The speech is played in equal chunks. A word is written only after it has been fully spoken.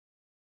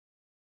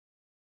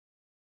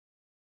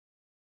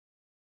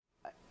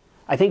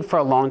I think for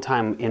a long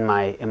time in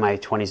my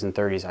 20s and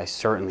 30s, I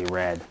certainly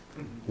read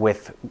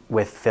with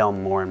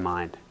film more in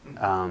mind.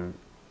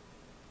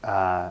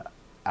 I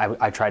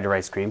tried to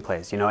write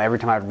screenplays. You know, every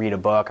time I would read a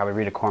book, I would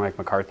read a Cormac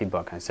McCarthy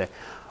book, and I'd say,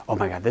 oh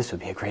my God, this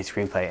would be a great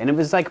screenplay. And it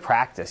was like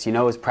practice. You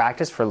know, it was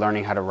practice for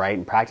learning how to write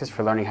and practice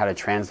for learning how to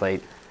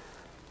translate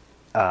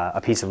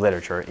a piece of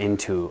literature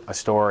into a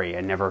story.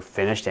 I never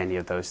finished any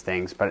of those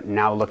things, but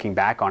now looking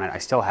back on it, I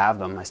still have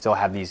them. I still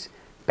have these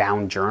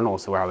bound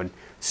journals where I would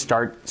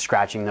start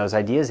scratching those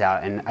ideas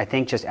out. And I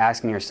think just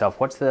asking yourself,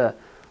 what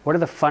are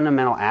the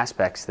fundamental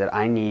aspects that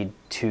I need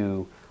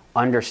to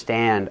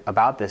understand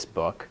about this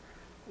book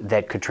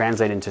that could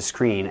translate into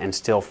screen and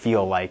still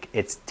feel like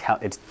it's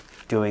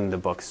doing the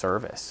book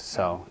service.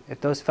 So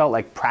those felt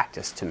like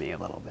practice to me a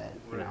little bit,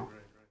 you know.